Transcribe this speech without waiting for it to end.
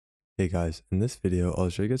Hey guys, in this video I'll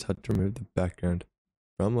show you guys how to remove the background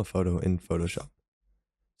from a photo in Photoshop.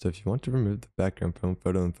 So if you want to remove the background from a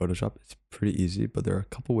photo in Photoshop, it's pretty easy, but there are a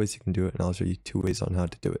couple ways you can do it, and I'll show you two ways on how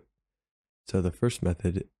to do it. So the first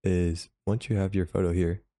method is, once you have your photo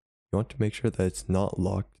here, you want to make sure that it's not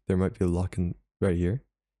locked. There might be a lock in right here.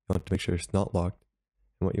 You want to make sure it's not locked.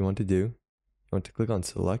 And what you want to do, you want to click on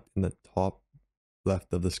select in the top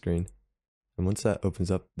left of the screen. And once that opens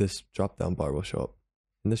up, this drop down bar will show up.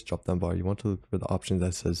 In this drop down bar, you want to look for the option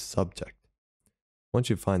that says subject. Once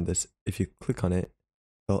you find this, if you click on it,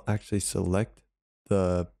 it'll actually select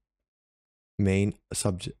the main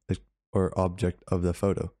subject or object of the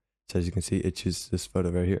photo. So as you can see, it chooses this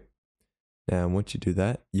photo right here. Now, once you do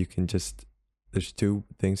that, you can just, there's two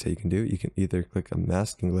things that you can do. You can either click a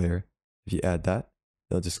masking layer. If you add that,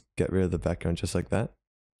 it'll just get rid of the background just like that.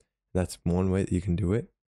 That's one way that you can do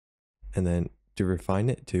it. And then to refine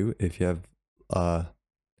it too, if you have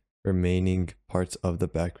remaining parts of the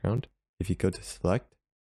background, if you go to select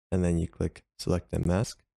and then you click select and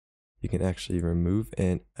mask, you can actually remove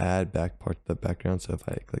and add back parts of the background. So if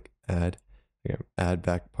I click add, I can add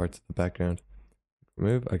back parts of the background.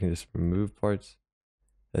 Remove, I can just remove parts,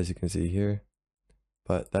 as you can see here.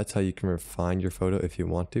 But that's how you can refine your photo if you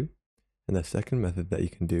want to. And the second method that you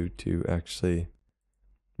can do to actually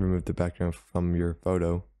remove the background from your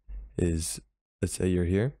photo is, let's say you're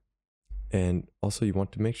here, and also you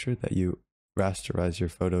want to make sure that you rasterize your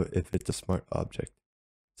photo if it's a smart object.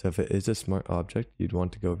 So if it is a smart object, you'd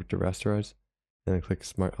want to go over to rasterize and then click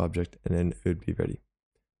smart object, and then it would be ready.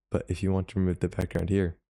 But if you want to remove the background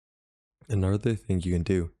here, another thing you can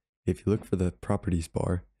do, if you look for the properties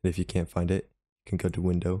bar, and if you can't find it, you can go to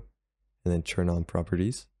window and then turn on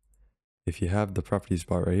properties. If you have the properties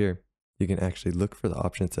bar right here, you can actually look for the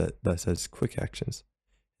options that says quick actions.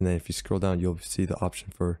 And then if you scroll down, you'll see the option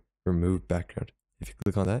for remove background. If you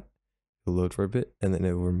click on that, it'll load for a bit, and then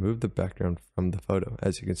it will remove the background from the photo,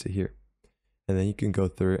 as you can see here. And then you can go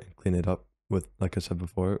through it and clean it up with, like I said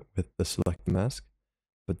before, with the select mask.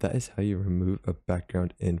 But that is how you remove a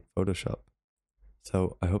background in Photoshop.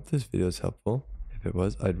 So I hope this video is helpful. If it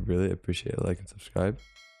was, I'd really appreciate a like and subscribe.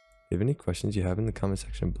 If you have any questions, you have in the comment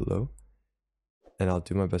section below, and I'll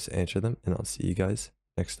do my best to answer them, and I'll see you guys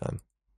next time.